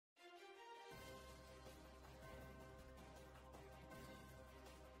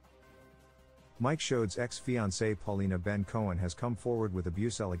Mike Shouhd's ex-fiancée Paulina Ben Cohen has come forward with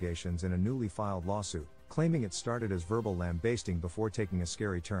abuse allegations in a newly filed lawsuit, claiming it started as verbal lambasting before taking a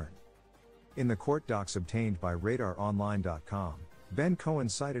scary turn. In the court docs obtained by RadarOnline.com, Ben Cohen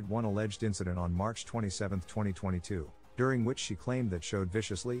cited one alleged incident on March 27, 2022, during which she claimed that Shouhed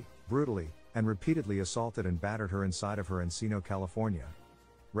viciously, brutally, and repeatedly assaulted and battered her inside of her Encino, California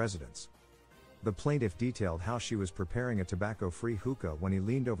residence. The plaintiff detailed how she was preparing a tobacco-free hookah when he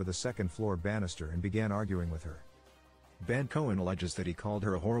leaned over the second-floor banister and began arguing with her. Ben Cohen alleges that he called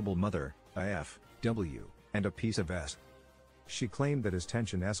her a horrible mother, a F.W., and a piece of S. She claimed that as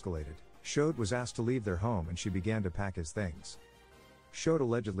tension escalated, Shouhed was asked to leave their home and she began to pack his things. Shouhed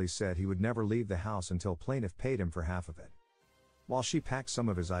allegedly said he would never leave the house until plaintiff paid him for half of it. While she packed some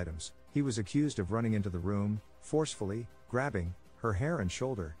of his items, he was accused of running into the room, forcefully, grabbing her hair and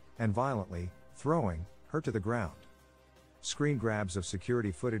shoulder, and violently throwing her to the ground. Screen grabs of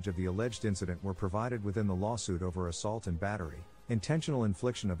security footage of the alleged incident were provided within the lawsuit over assault and battery, intentional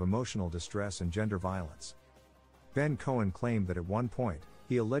infliction of emotional distress and gender violence. Ben Cohen claimed that at one point,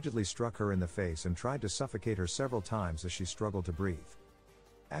 he allegedly struck her in the face and tried to suffocate her several times as she struggled to breathe.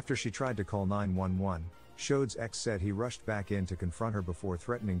 After she tried to call 911, Shouhd's ex said he rushed back in to confront her before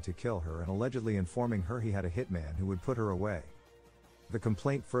threatening to kill her and allegedly informing her he had a hitman who would put her away. The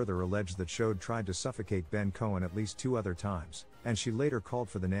complaint further alleged that Shouhed tried to suffocate Ben Cohen at least 2 other times, and she later called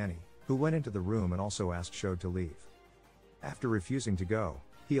for the nanny, who went into the room and also asked Shouhed to leave. After refusing to go,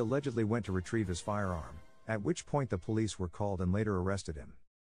 he allegedly went to retrieve his firearm, at which point the police were called and later arrested him.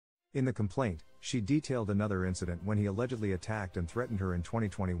 In the complaint, she detailed another incident when he allegedly attacked and threatened her in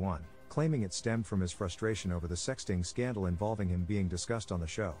 2021, claiming it stemmed from his frustration over the sexting scandal involving him being discussed on the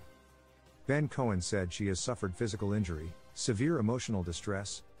show. Ben Cohen said she has suffered physical injury, severe emotional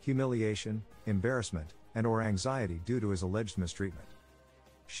distress, humiliation, embarrassment, and/or anxiety due to his alleged mistreatment.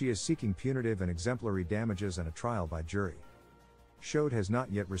 She is seeking punitive and exemplary damages and a trial by jury. Shouhed has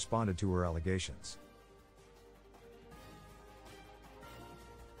not yet responded to her allegations.